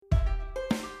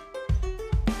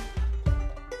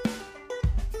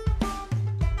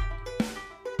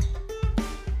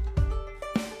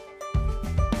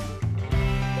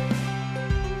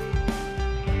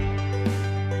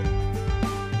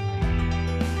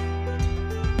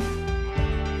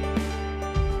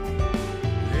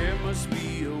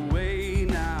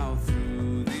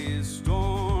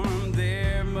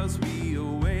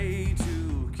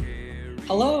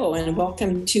and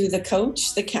welcome to The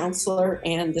Coach, the Counselor,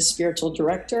 and the Spiritual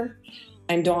Director.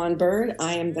 I'm Dawn Bird.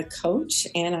 I am the coach,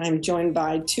 and I'm joined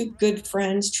by two good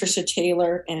friends, Tricia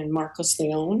Taylor and Marcos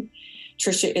Leon.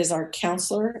 Tricia is our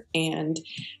counselor, and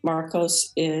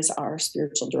Marcos is our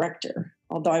spiritual director.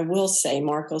 Although I will say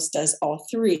Marcos does all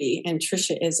three, and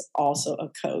Tricia is also a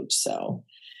coach. So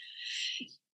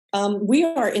we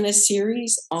are in a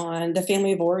series on the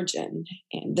family of origin,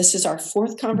 and this is our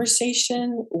fourth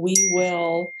conversation. We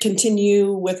will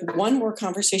continue with one more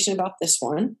conversation about this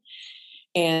one,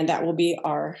 and that will be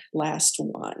our last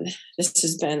one. This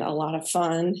has been a lot of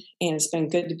fun, and it's been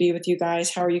good to be with you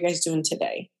guys. How are you guys doing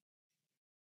today?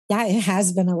 Yeah, it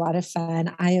has been a lot of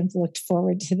fun. I have looked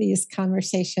forward to these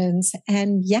conversations,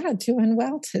 and doing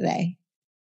well today.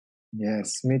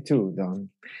 Yes, me too, Dawn.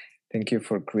 Thank you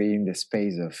for creating the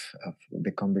space of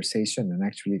the conversation and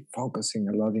actually focusing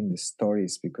a lot in the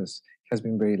stories, because it has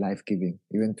been very life-giving,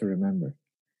 even to remember.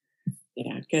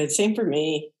 Yeah, good. Same for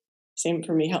me.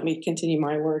 Help me continue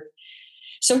my work.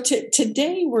 So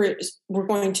today we're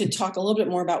going to talk a little bit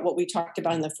more about what we talked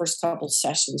about in the first couple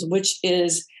sessions, which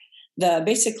is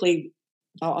basically,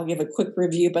 I'll give a quick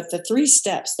review, but the 3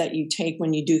 steps that you take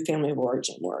when you do family of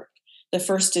origin work. The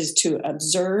first is to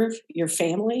observe your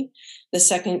family. The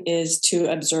second is to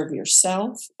observe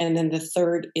yourself. And then the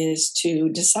third is to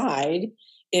decide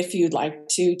if you'd like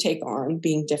to take on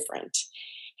being different.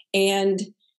 And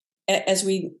as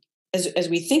we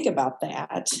think about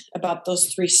that, about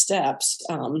those 3 steps,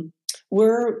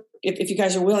 if you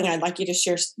guys are willing, I'd like you to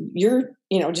share your,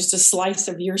 just a slice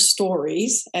of your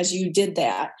stories as you did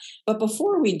that. But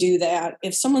before we do that,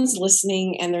 if someone's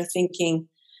listening and they're thinking,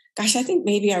 gosh, I think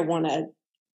maybe I want to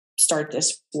start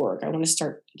this work.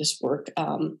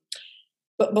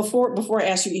 But before I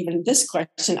ask you even this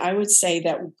question, I would say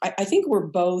that I think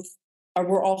we're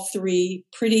all 3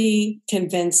 pretty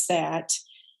convinced that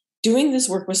doing this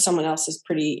work with someone else is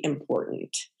pretty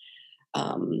important.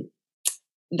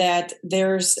 That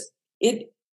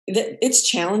it's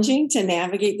challenging to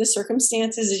navigate the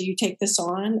circumstances as you take this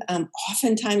on.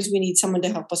 Oftentimes we need someone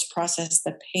to help us process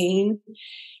the pain,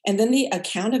 and then the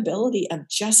accountability of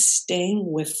just staying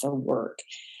with the work.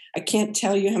 I can't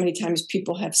tell you how many times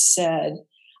people have said,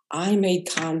 I made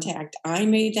contact, I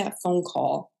made that phone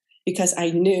call because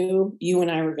I knew you and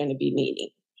I were going to be meeting.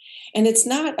 And it's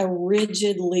not a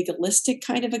rigid, legalistic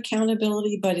kind of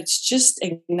accountability, but it's just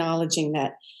acknowledging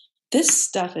that this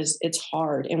stuff it's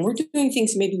hard, and we're doing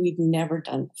things maybe we've never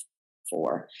done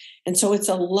before. And so it's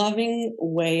a loving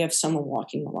way of someone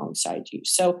walking alongside you.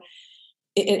 So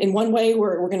in one way,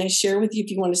 we're going to share with you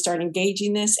if you want to start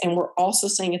engaging this. And we're also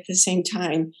saying at the same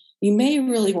time, you may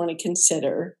really want to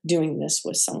consider doing this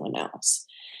with someone else.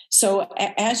 So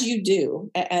as you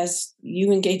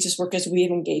engage this work, as we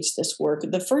have engaged this work,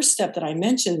 the first step that I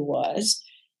mentioned was,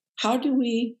 what do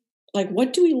we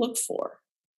look for?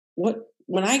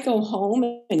 When I go home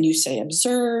and you say,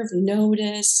 observe,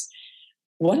 notice,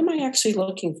 what am I actually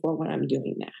looking for when I'm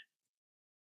doing that?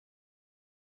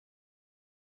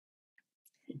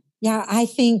 Yeah, I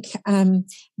think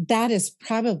that is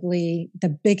probably the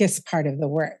biggest part of the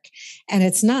work. And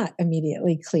it's not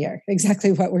immediately clear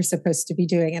exactly what we're supposed to be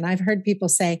doing. And I've heard people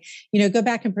say, go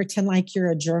back and pretend like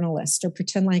you're a journalist or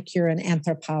pretend like you're an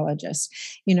anthropologist.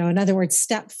 In other words,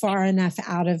 step far enough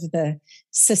out of the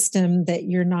system that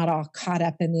you're not all caught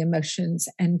up in the emotions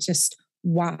and just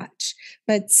watch.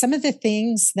 But some of the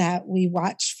things that we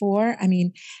watch for, I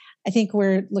think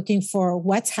we're looking for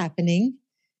what's happening,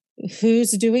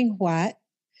 who's doing what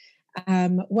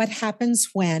happens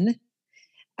when,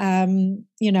 some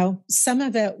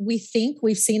of it, we think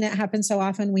we've seen it happen so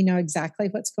often, we know exactly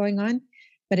what's going on.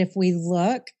 But if we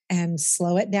look and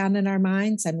slow it down in our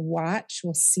minds and watch,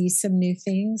 we'll see some new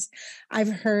things.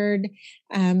 I've heard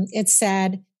it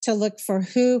said to look for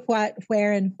who, what,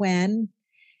 where, and when,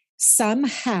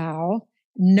 somehow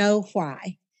know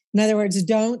why. In other words,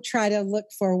 don't try to look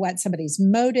for what somebody's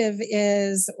motive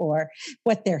is or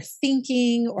what they're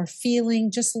thinking or feeling.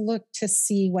 Just look to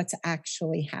see what's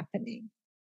actually happening.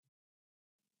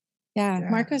 Yeah.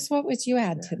 Marcos, what would you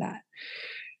add to that?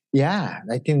 Yeah,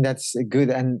 I think that's good.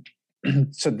 And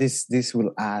so this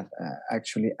will add,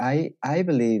 actually, I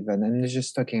believe, and I'm not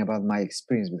just talking about my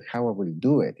experience, but how I will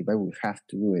do it, if I will have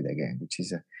to do it again, which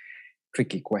is a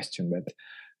tricky question, but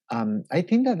I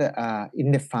think that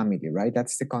in the family, right?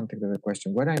 That's the context of the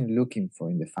question. What I'm looking for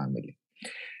in the family.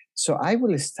 So I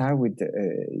will start with,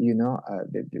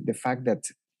 the fact that,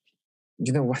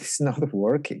 what is not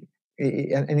working.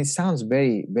 And it sounds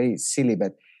very, very silly,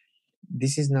 but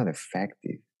this is not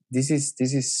effective. This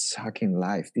is sucking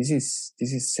life. This is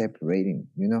separating,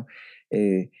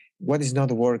 what is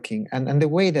not working, and the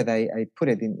way that I put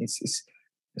it in is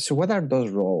so what are those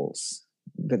roles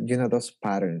that, those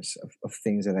patterns of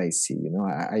things that I see.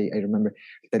 I remember,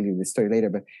 I'll tell you the story later,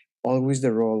 but always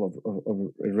the role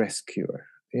of a rescuer.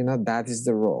 That is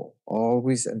the role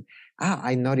always. And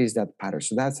I noticed that pattern,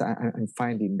 so that's I'm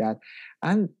finding that.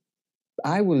 And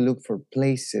I will look for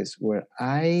places where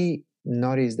I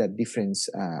notice that difference.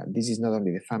 This is not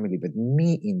only the family, but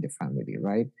me in the family,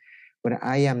 right? When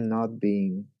I am not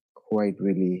being who I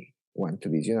really want to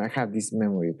be. I have this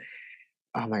memory.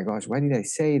 Oh my gosh, why did I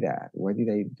say that? Why did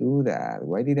I do that?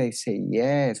 Why did I say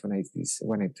yes when I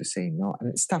wanted to say no?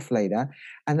 And stuff like that.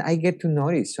 And I get to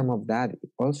notice some of that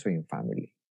also in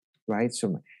family, right?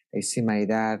 So I see my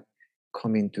dad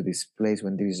coming to this place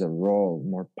when there is a role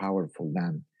more powerful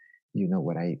than,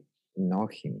 what I know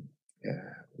him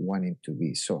wanting to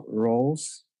be. So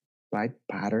roles, right?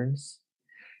 Patterns,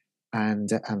 and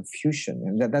fusion,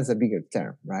 and that's a bigger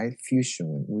term, right?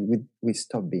 Fusion. We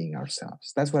stop being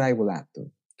ourselves. That's what I will add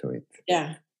to it.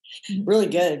 Yeah, really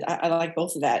good. I like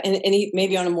both of that. And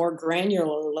maybe on a more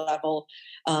granular level,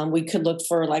 we could look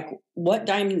for like what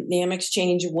dynamics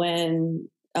change when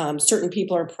certain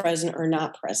people are present or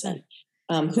not present.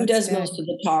 Who does most of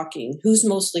the talking? Who's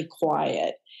mostly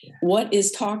quiet? Yeah. What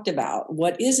is talked about?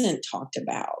 What isn't talked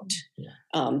about?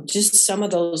 Yeah. Just some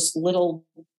of those little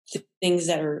things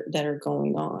that are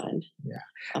going on.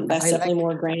 Yeah, that's definitely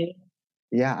more granular.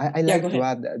 Yeah, I like to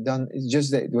add, Don, it's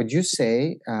just that what you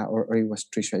say, or it was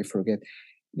Trisha, I forget,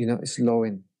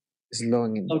 slowing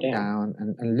it down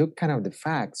and look kind of the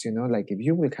facts, like if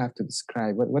you will have to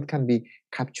describe what can be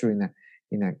captured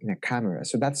in a camera.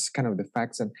 So that's kind of the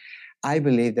facts. And I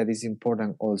believe that it's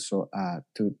important also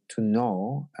to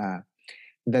know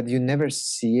that you never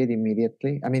see it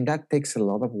immediately. I mean, that takes a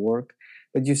lot of work,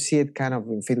 but you see it kind of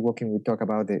in Fit Walking. We talk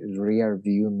about the rear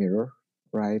view mirror,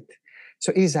 right?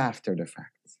 So it's after the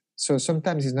fact. So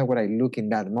sometimes it's not what I look in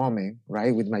that moment,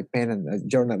 right, with my pen and a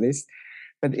journalist,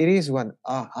 but it is when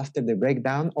after the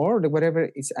breakdown or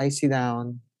whatever is, I sit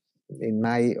down in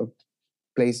my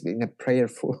place in a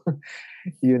prayerful,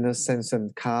 sense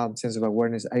and calm, sense of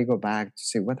awareness. I go back to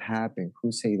say what happened,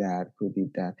 who said that, who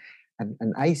did that,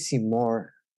 and I see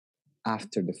more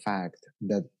after the fact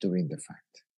than during the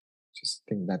fact. Just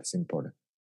think that's important.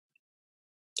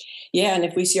 Yeah, and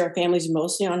if we see our families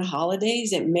mostly on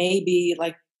holidays, it may be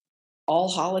like all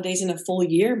holidays in a full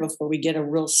year before we get a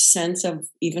real sense of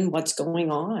even what's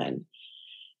going on.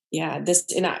 Yeah,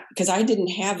 because I didn't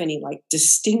have any like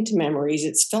distinct memories.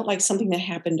 It's felt like something that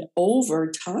happened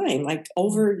over time, like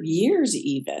over years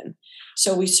even.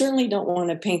 So we certainly don't want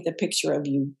to paint the picture of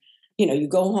you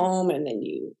go home and then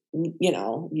you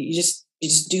just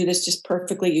do this just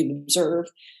perfectly. You observe.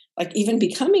 Like even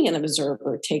becoming an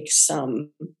observer takes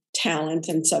some talent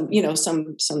and some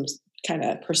kind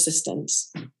of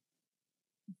persistence.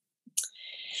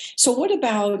 So what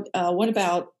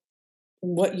about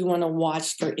what you want to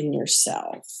watch for in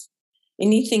yourself?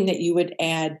 Anything that you would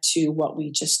add to what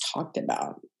we just talked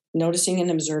about? Noticing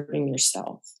and observing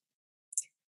yourself.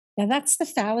 Yeah, that's the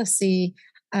fallacy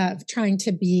of trying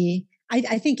to be.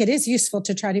 I think it is useful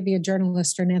to try to be a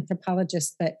journalist or an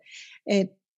anthropologist, but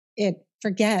it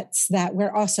forgets that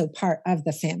we're also part of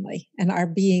the family and our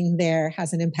being there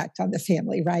has an impact on the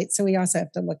family, right? So we also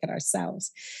have to look at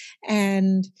ourselves.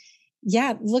 And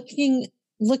looking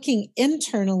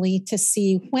internally to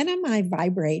see when am I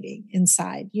vibrating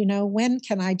inside? When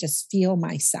can I just feel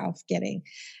myself getting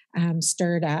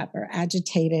stirred up or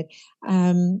agitated?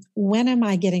 When am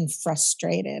I getting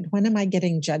frustrated? When am I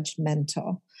getting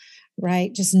judgmental?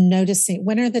 Right? Just noticing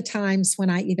when are the times when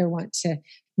I either want to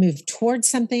move towards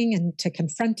something and to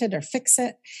confront it or fix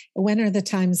it? When are the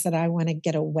times that I want to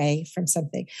get away from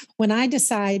something? When I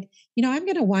decide, I'm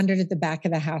going to wander to the back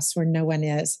of the house where no one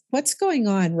is. What's going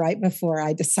on right before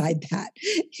I decide that?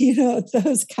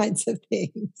 Those kinds of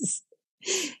things.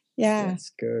 Yeah.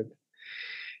 That's good.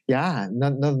 Yeah,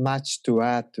 not much to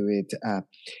add to it.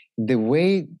 The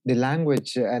way the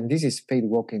language, and this is Faith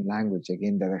Walking language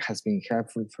again, that has been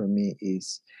helpful for me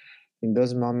is in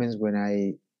those moments when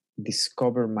I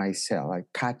discover myself, I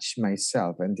catch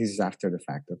myself, and this is after the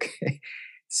fact, okay,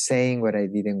 saying what I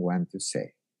didn't want to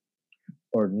say,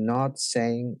 or not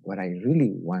saying what I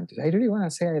really want to say. I really want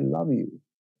to say I love you,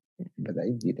 but I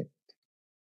didn't.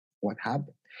 What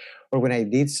happened? Or when I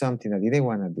did something I didn't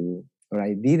want to do, or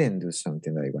I didn't do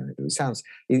something that I want to do.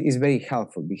 It's very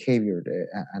helpful behavior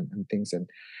and things.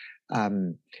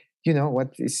 And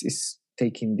what is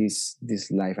taking this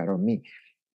life out of me?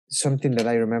 Something that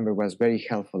I remember was very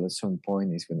helpful at some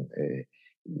point is when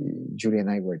Julie and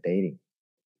I were dating,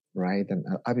 right? And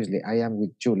obviously I am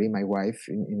with Julie, my wife,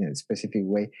 in a specific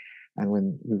way. And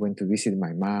when we went to visit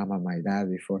my mom and my dad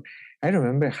before, I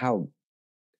remember how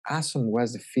awesome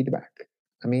was the feedback.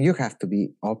 I mean, you have to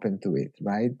be open to it,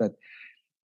 right? But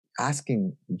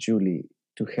asking Julie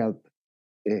to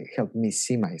help me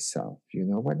see myself,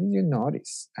 what did you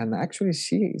notice? And actually,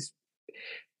 she is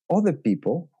other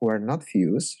people who are not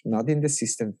fused, not in the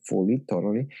system fully,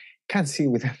 totally, can see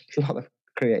with a lot of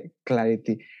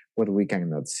clarity what we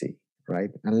cannot see,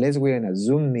 right? Unless we're in a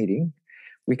Zoom meeting,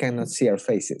 we cannot see our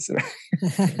faces,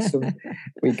 right? So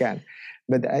we can.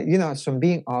 But, so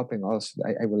being open also,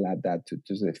 I will add that to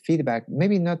the feedback,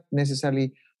 maybe not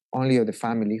necessarily only of the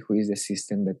family who is the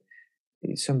system, but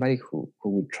somebody who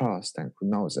we trust and who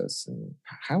knows us. And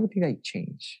how did I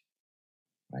change,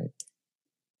 right?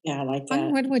 Yeah, I like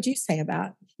that. What would you say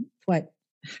about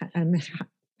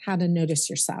how to notice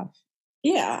yourself?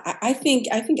 Yeah, I think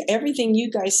everything you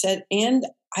guys said, and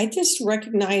I just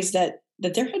recognized that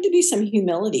there had to be some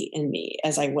humility in me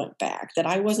as I went back, that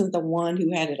I wasn't the one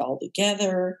who had it all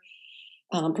together.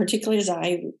 Particularly as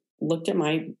I looked at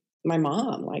my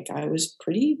mom, like I was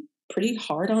pretty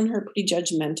hard on her, pretty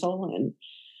judgmental, and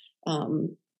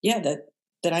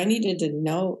that I needed to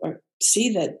know or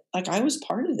see that like I was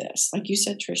part of this, like you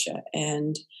said, Trisha,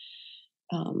 and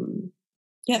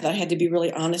that I had to be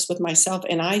really honest with myself.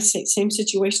 And I say same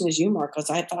situation as you, Marcos.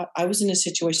 I thought I was in a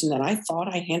situation that I thought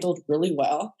I handled really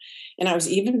well, and I was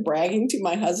even bragging to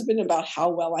my husband about how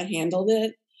well I handled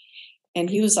it, and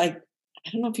he was like, I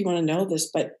don't know if you want to know this,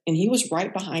 and he was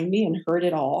right behind me and heard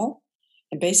it all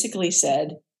and basically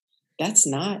said, that's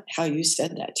not how you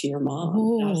said that to your mom.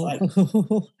 And I was like,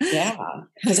 yeah,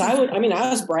 because I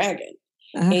was bragging.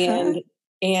 Uh-huh.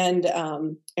 And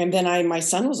then my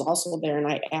son was also there, and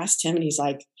I asked him, and he's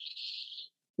like,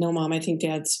 no, Mom, I think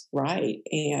Dad's right.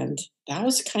 And that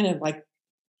was kind of like,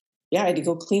 I had to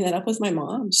go clean that up with my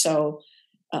mom. So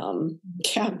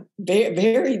very,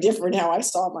 very different how I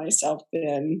saw myself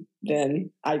than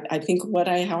I think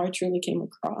how I truly came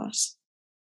across.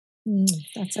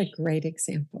 That's a great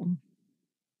example.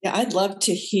 Yeah, I'd love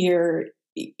to hear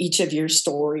each of your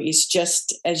stories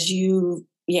just as you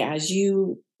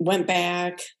went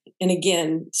back. And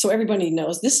again, so everybody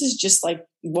knows this is just like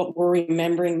what we're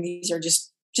remembering. These are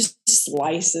just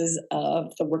slices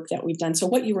of the work that we've done. So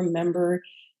what you remember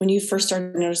when you first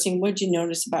started noticing, what did you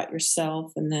notice about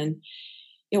yourself? And then,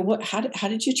 how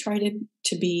did you try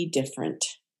to be different?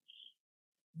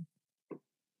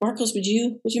 Marcos, would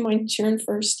you mind sharing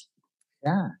first?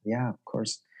 Yeah, of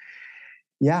course.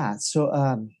 Yeah. So,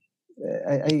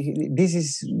 this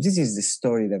is the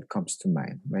story that comes to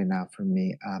mind right now for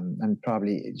me, and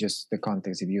probably just the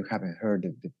context. If you haven't heard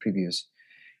of the previous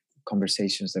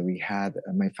conversations that we had,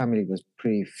 my family was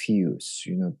pretty fused.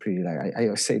 Pretty like I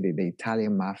always say the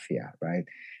Italian mafia, right?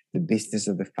 The business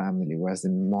of the family was the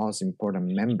most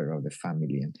important member of the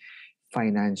family, and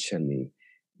financially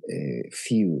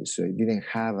fused. So I didn't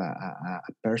have a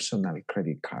personal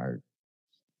credit card.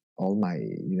 All my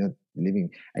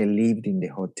I lived in the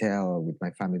hotel with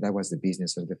my family. That was the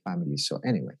business of the family. So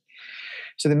anyway,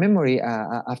 so the memory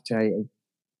after I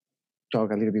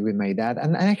talk a little bit with my dad,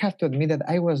 and I have to admit that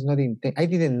I was not I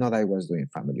didn't know that I was doing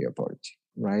family of origin,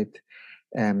 right?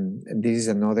 This is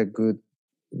another good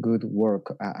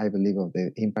work, I believe, of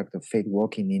the impact of faith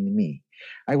walking in me.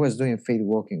 I was doing faith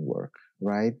walking work,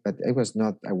 right? But I was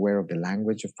not aware of the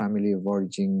language of family of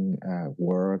origin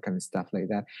work and stuff like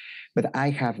that. But I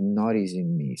have noticed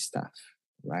in me stuff,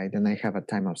 right? And I have a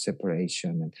time of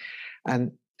separation.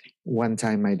 And one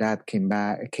time my dad came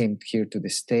here to the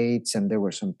States, and there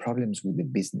were some problems with the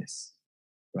business,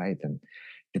 right? And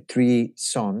the three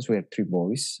sons, we had three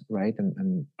boys, right?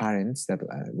 And parents that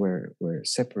were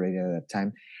separated at that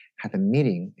time had a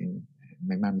meeting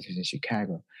my mom was in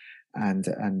Chicago, and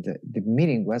the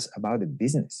meeting was about the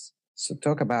business. So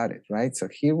talk about it, right? So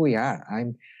here we are.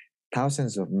 I'm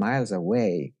thousands of miles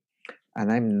away,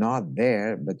 and I'm not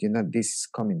there, but this is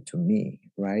coming to me,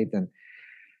 right? And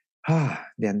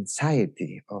the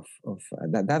anxiety of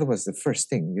that was the first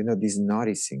thing, this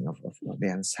noticing of the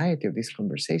anxiety of this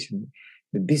conversation.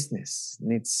 The business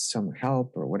needs some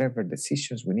help or whatever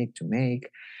decisions we need to make.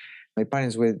 My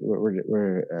parents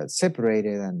were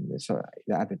separated, and so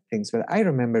the other things. But I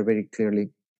remember very clearly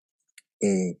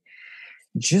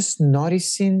just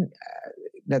noticing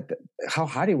that how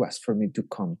hard it was for me to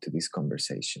come to this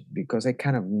conversation, because I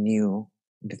kind of knew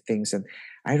the things, and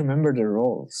I remember the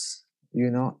roles.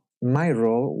 My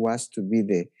role was to be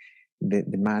the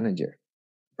manager,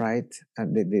 right?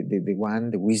 And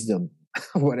the wisdom,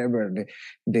 whatever,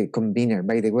 the convener.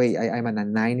 By the way, I'm a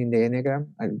 9 in the Enneagram.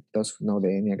 Those who know the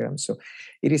Enneagram. So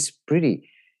it is pretty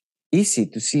easy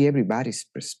to see everybody's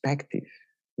perspective.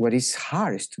 What is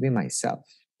hard is to be myself,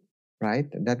 right?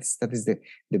 That is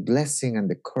the blessing and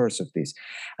the curse of this.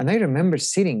 And I remember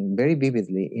sitting very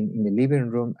vividly in the living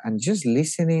room and just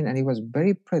listening, and it was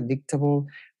very predictable.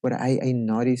 But I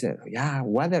noticed that, yeah,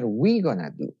 what are we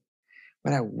gonna do?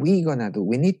 What are we gonna do?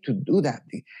 We need to do that.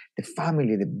 The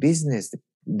family, the business,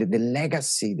 the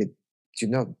legacy, you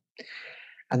know.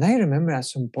 And I remember at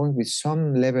some point with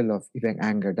some level of even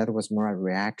anger, that was more a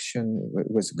reaction.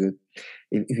 It was good.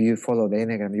 If you follow the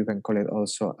Enneagram, you can call it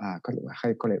also, how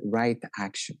you call it, right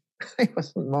action. It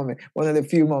was one of the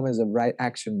few moments of right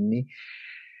action in me.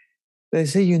 They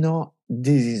say,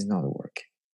 this is not working.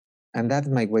 And that's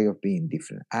my way of being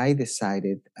different. I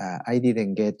decided I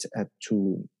didn't get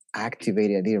too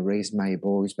activated. I didn't raise my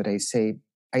voice, but I say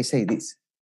this,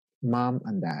 Mom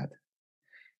and Dad,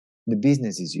 the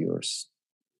business is yours.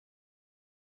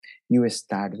 You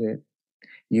started it.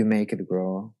 You make it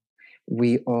grow.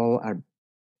 We all are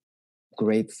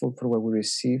grateful for what we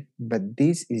receive, but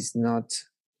this is not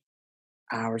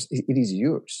ours. It is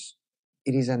yours.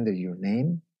 It is under your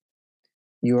name.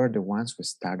 You are the ones who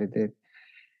started it.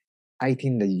 I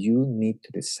think that you need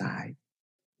to decide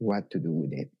what to do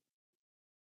with it.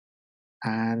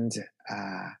 And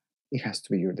it has to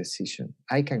be your decision.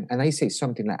 And I say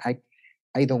something like,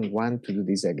 I don't want to do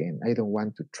this again. I don't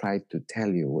want to try to tell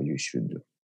you what you should do.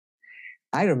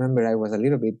 I remember I was a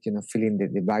little bit, feeling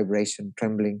the vibration,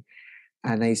 trembling.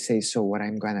 And I say, so what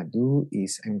I'm going to do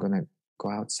is I'm going to go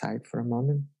outside for a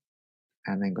moment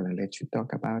and I'm going to let you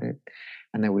talk about it.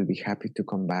 And I will be happy to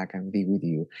come back and be with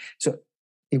you. So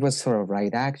it was sort of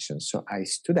right action. So I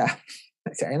stood up.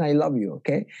 I said, and I love you,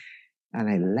 okay? And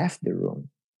I left the room.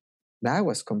 That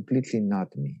was completely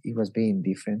not me. It was being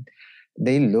different.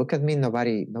 They look at me.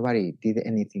 Nobody did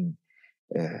anything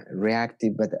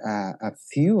reactive. But a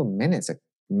few minutes, a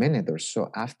minute or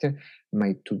so after,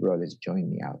 my two brothers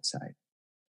joined me outside.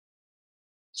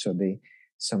 So they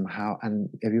somehow, and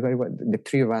everybody, the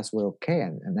three of us were okay.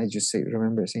 And I just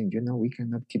remember saying, we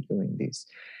cannot keep doing this.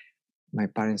 My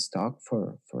parents talked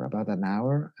for about an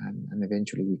hour and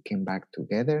eventually we came back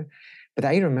together. But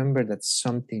I remember that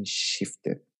something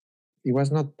shifted. It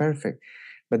was not perfect,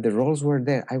 but the roles were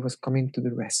there. I was coming to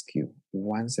the rescue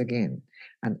once again.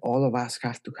 And all of us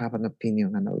have to have an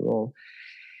opinion and a role.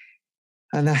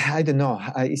 And I don't know,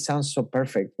 it sounds so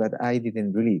perfect, but I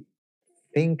didn't really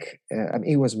think,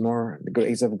 it was more the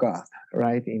grace of God,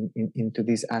 right, into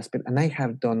this aspect. And I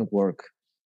have done work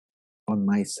on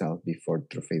myself before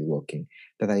through faith walking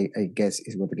that I guess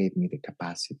is what gave me the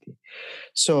capacity.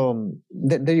 So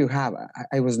there you have.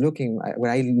 I was looking,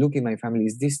 when I look in my family,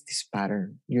 is this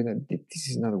pattern, this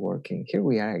is not working. Here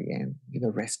we are again,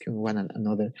 rescuing one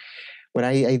another. What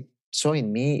I saw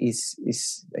in me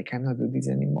is I cannot do this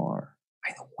anymore.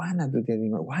 I don't want to do this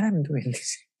anymore. What I'm doing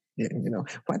this,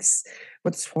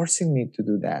 what's forcing me to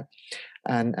do that?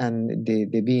 And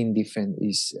the being different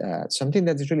is something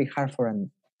that is really hard for a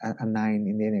 9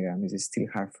 in the Enneagram. Is still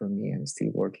hard for me. I'm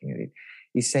still working at it.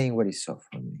 Is saying what is soft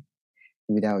for me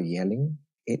without yelling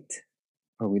it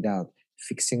or without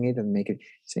fixing it and make it,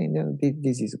 saying,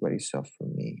 this is what is soft for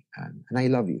me. And I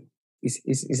love you.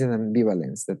 It's an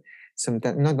ambivalence that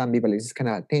sometimes, not ambivalence, it's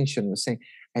kind of a tension of saying,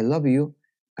 I love you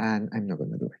and I'm not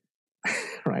going to do it.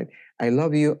 Right? I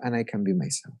love you and I can be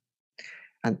myself.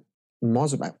 And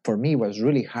most of it, for me, was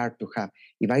really hard to have.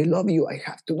 If I love you, I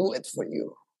have to do it for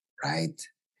you. Right?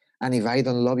 And if I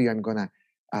don't love you, I'm going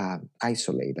to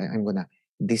isolate. I'm going to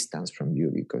distance from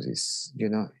you because it's,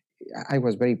 I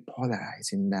was very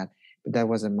polarized in that. But that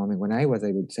was a moment when I was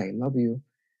able to say, I love you,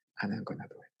 and I'm going to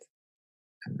do it.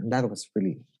 And that was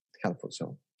really helpful.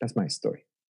 So that's my story.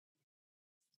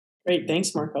 Great.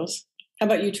 Thanks, Marcos. How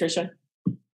about you, Tricia?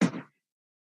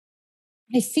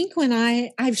 I think when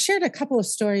I've shared a couple of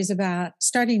stories about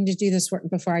starting to do this work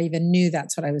before I even knew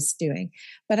that's what I was doing.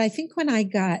 But I think when I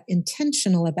got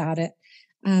intentional about it,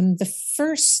 the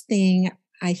first thing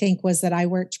I think was that I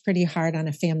worked pretty hard on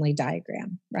a family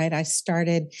diagram, right? I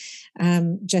started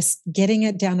just getting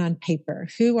it down on paper.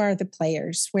 Who are the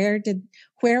players? Where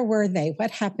were they?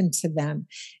 What happened to them?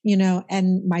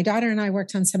 And my daughter and I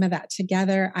worked on some of that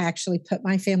together. I actually put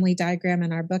my family diagram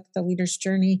in our book, The Leader's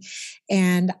Journey.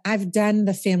 And I've done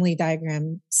the family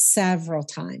diagram several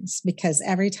times because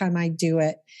every time I do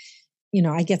it,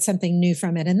 I get something new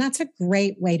from it. And that's a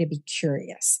great way to be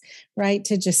curious, right?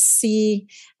 To just see,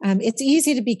 it's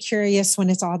easy to be curious when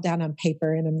it's all down on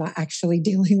paper and I'm not actually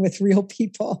dealing with real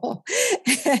people.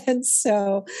 And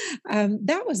so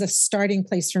that was a starting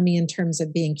place for me in terms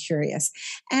of being curious.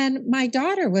 And my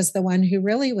daughter was the one who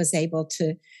really was able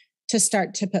to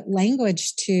start to put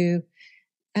language to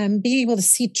being able to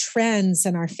see trends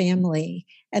in our family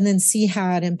and then see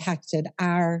how it impacted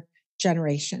our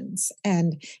generations.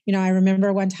 And, I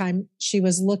remember one time she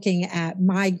was looking at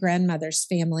my grandmother's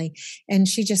family and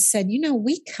she just said,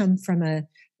 we come from a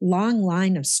long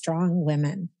line of strong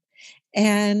women.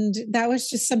 And that was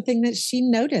just something that she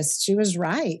noticed. She was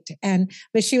right.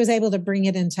 But she was able to bring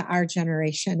it into our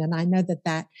generation. And I know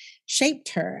that shaped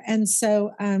her. And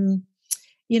so,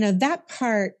 that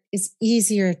part is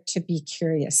easier to be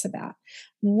curious about.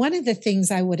 One of the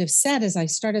things I would have said as I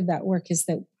started that work is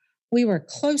that we were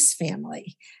close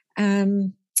family.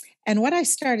 And what I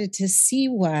started to see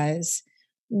was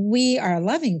we are a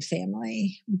loving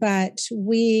family, but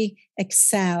we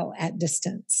excel at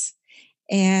distance.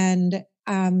 And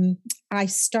I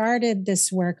started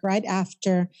this work right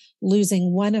after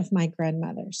losing one of my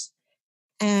grandmothers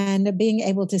and being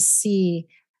able to see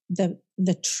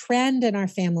the trend in our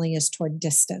family is toward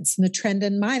distance. And the trend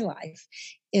in my life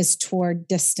is toward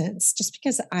distance. Just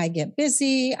because I get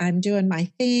busy, I'm doing my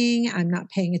thing, I'm not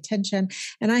paying attention.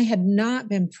 And I had not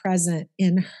been present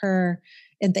in her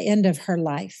at the end of her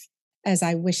life as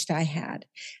I wished I had.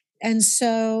 And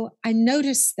so I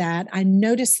noticed that.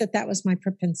 That was my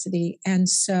propensity. And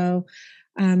so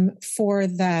I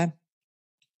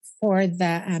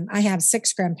have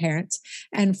 6 grandparents,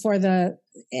 and for the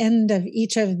end of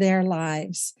each of their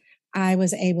lives, I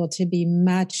was able to be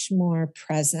much more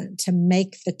present, to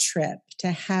make the trip,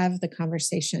 to have the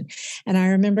conversation. And I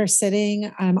remember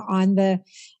sitting on the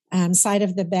side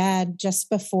of the bed just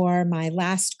before my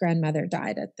last grandmother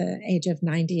died at the age of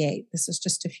 98. This was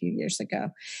just a few years ago.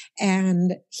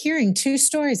 And hearing 2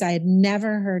 stories I had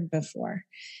never heard before.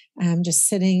 Just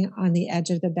sitting on the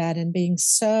edge of the bed and being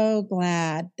so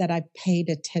glad that I paid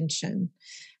attention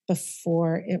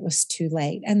before it was too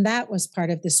late. And that was part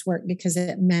of this work because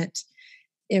it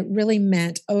really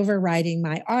meant overriding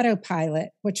my autopilot,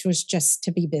 which was just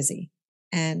to be busy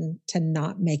and to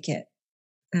not make it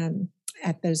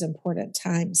at those important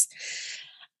times.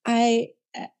 I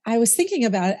was thinking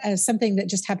about something that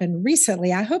just happened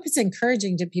recently. I hope it's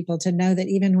encouraging to people to know that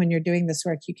even when you're doing this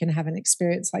work, you can have an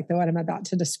experience like the one I'm about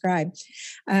to describe.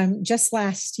 Just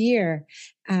last year,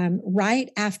 right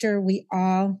after we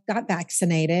all got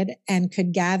vaccinated and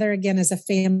could gather again as a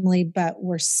family, but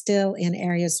we're still in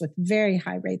areas with very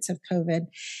high rates of COVID.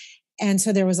 And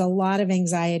so there was a lot of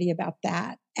anxiety about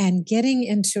that and getting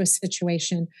into a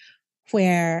situation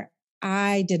where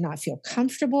I did not feel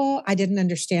comfortable. I didn't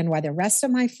understand why the rest of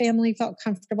my family felt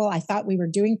comfortable. I thought we were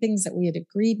doing things that we had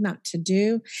agreed not to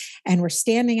do. And we're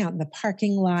standing out in the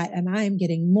parking lot, and I am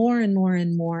getting more and more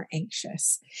and more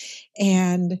anxious.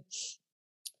 And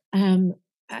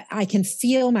I can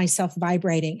feel myself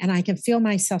vibrating, and I can feel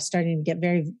myself starting to get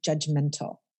very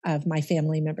judgmental of my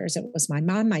family members. It was my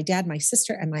mom, my dad, my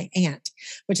sister, and my aunt,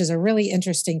 which is a really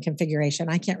interesting configuration.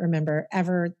 I can't remember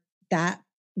ever that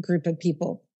group of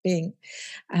people being,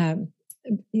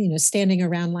 standing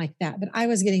around like that. But I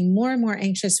was getting more and more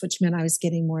anxious, which meant I was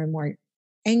getting more and more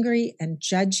angry and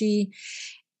judgy.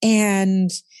 And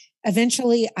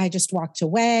eventually I just walked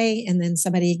away. And then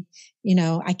somebody,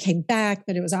 I came back,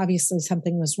 but it was obviously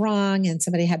something was wrong. And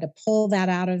somebody had to pull that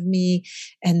out of me.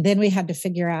 And then we had to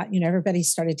figure out, everybody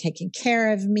started taking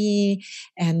care of me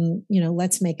and,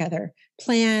 let's make other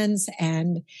plans.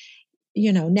 And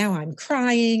now I'm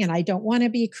crying and I don't want to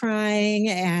be crying.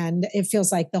 And it feels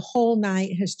like the whole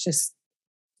night has just,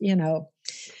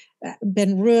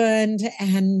 been ruined.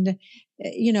 And,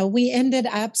 we ended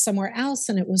up somewhere else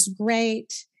and it was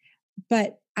great.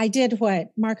 But I did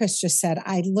what Marcos just said.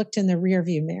 I looked in the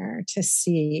rearview mirror to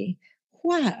see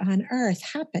what on earth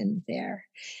happened there.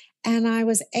 And I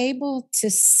was able to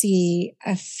see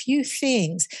a few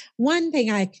things. One thing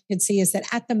I could see is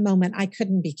that at the moment I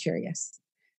couldn't be curious.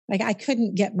 Like I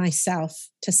couldn't get myself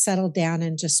to settle down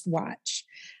and just watch.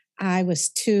 I was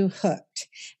too hooked.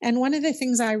 And one of the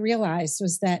things I realized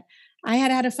was that I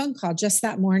had a phone call just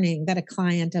that morning that a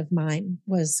client of mine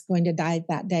was going to die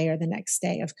that day or the next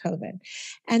day of COVID.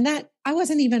 And that I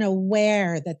wasn't even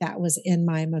aware that was in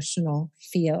my emotional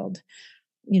field,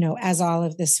 as all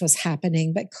of this was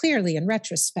happening. But clearly in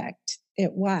retrospect,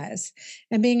 it was.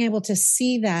 And being able to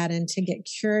see that and to get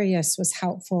curious was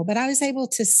helpful. But I was able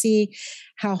to see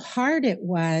how hard it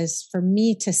was for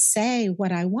me to say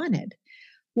what I wanted.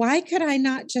 Why could I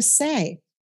not just say,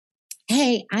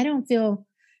 hey, I don't feel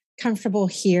comfortable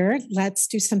here. Let's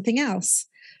do something else.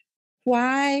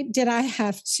 Why did I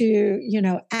have to,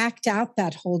 act out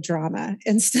that whole drama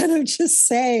instead of just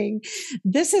saying,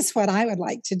 this is what I would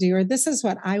like to do, or this is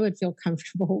what I would feel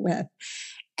comfortable with?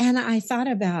 And I thought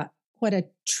about what a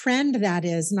trend that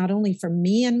is, not only for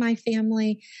me and my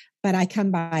family, but I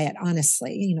come by it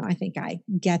honestly. I think I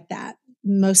get that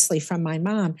mostly from my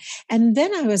mom. And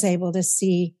then I was able to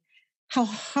see how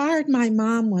hard my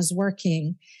mom was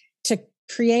working to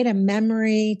create a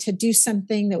memory, to do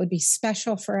something that would be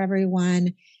special for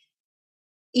everyone,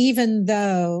 even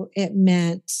though it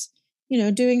meant,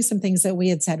 doing some things that we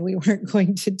had said we weren't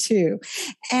going to do.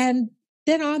 And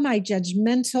then all my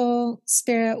judgmental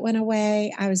spirit went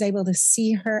away. I was able to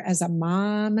see her as a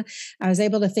mom. I was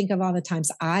able to think of all the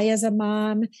times I, as a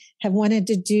mom, have wanted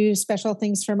to do special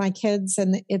things for my kids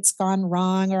and it's gone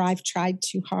wrong, or I've tried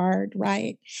too hard,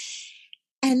 right?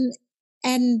 And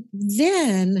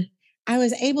then I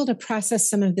was able to process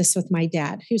some of this with my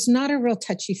dad, who's not a real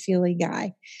touchy-feely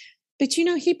guy. But,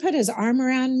 he put his arm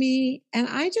around me and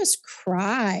I just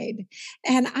cried.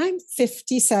 And I'm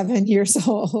 57 years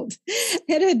old.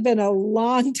 It had been a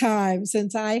long time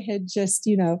since I had just,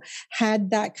 had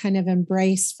that kind of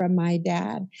embrace from my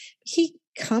dad. He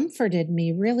comforted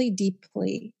me really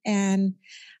deeply. And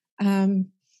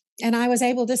I was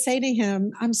able to say to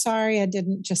him, I'm sorry I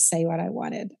didn't just say what I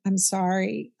wanted. I'm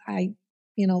sorry I,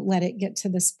 let it get to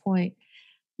this point.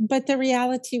 But the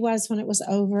reality was, when it was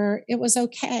over, it was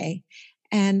okay.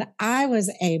 And I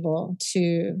was able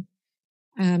to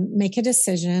make a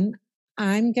decision.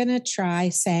 I'm going to try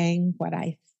saying what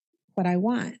I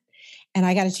want. And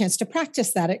I got a chance to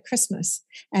practice that at Christmas.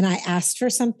 And I asked for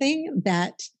something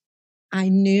that I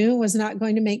knew was not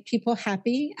going to make people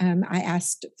happy. I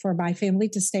asked for my family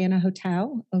to stay in a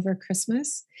hotel over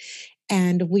Christmas.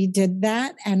 And we did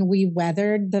that, and we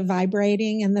weathered the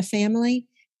vibrating in the family.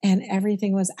 And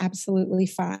everything was absolutely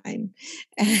fine.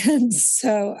 And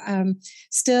so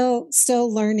still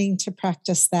learning to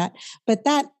practice that. But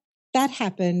that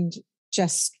happened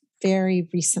just very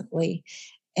recently.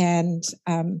 And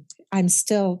I'm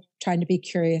still trying to be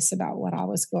curious about what all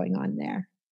was going on there.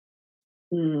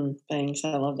 Thanks.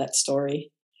 I love that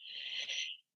story.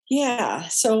 Yeah.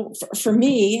 So for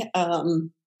me,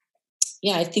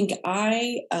 I think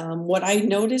what I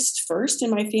noticed first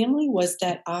in my family was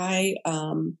that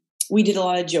we did a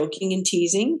lot of joking and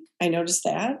teasing. I noticed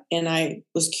that. And I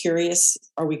was curious,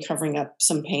 are we covering up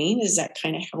some pain? Is that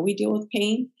kind of how we deal with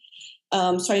pain?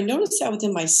 So I noticed that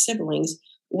within my siblings.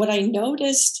 What I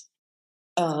noticed,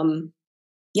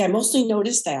 I mostly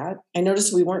noticed that. I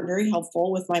noticed we weren't very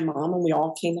helpful with my mom when we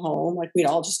all came home. Like, we'd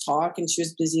all just talk and she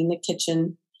was busy in the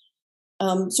kitchen.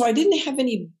 So I didn't have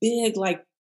any big,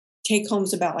 take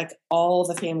homes about all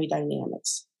the family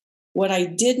dynamics. What I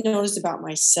did notice about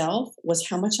myself was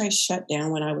how much I shut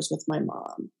down when I was with my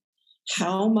mom,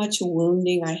 how much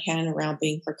wounding I had around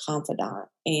being her confidant,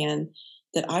 and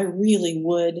that I really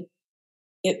would,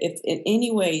 if in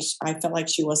any way I felt like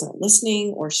she wasn't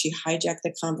listening or she hijacked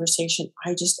the conversation,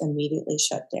 I just immediately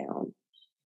shut down.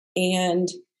 And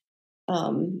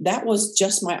that was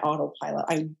just my autopilot.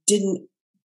 I didn't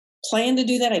plan to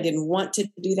do that. I didn't want to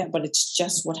do that, but it's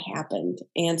just what happened.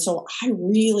 And so I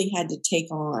really had to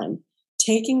take on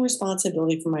taking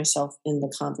responsibility for myself in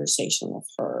the conversation with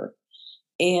her.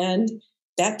 And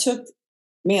that took,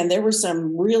 there were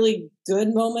some really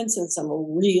good moments and some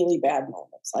really bad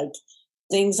moments,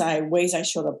 ways I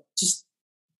showed up just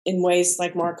in ways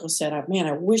like Marco said, I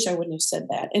wish I wouldn't have said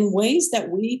that, in ways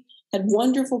that we had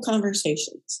wonderful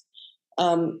conversations.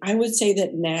 I would say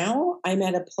that now I'm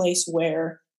at a place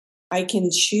where I can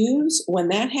choose, when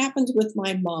that happens with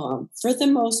my mom, for the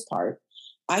most part,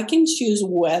 I can choose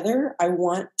whether I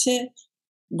want to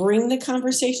bring the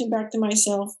conversation back to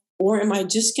myself, or am I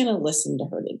just going to listen to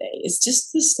her today? Is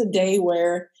just this the day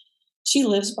where she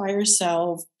lives by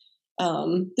herself?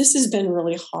 This has been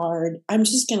really hard. I'm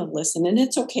just going to listen. And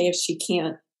it's okay if she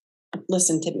can't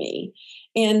listen to me.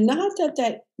 And not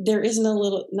that there isn't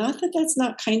not that that's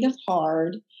not kind of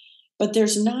hard, but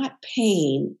there's not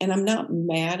pain, and I'm not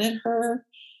mad at her.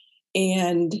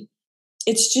 And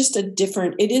it's just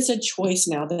it is a choice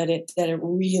now that it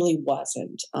really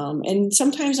wasn't. And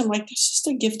sometimes I'm like, that's just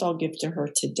a gift I'll give to her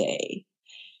today.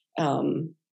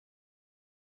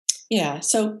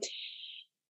 So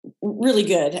really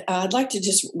good. I'd like to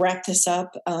just wrap this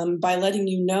up by letting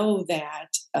you know that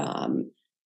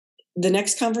the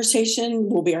next conversation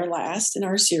will be our last in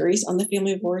our series on the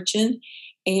family of origin.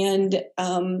 And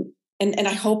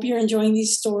I hope you're enjoying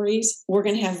these stories. We're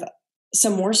going to have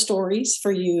some more stories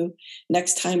for you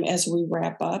next time as we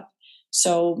wrap up.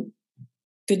 So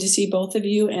good to see both of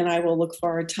you, and I will look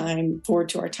forward to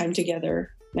our time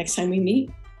together next time we meet.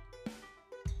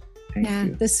 Thank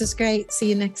you. This is great. See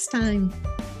you next time.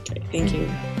 Okay, thank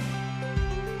you.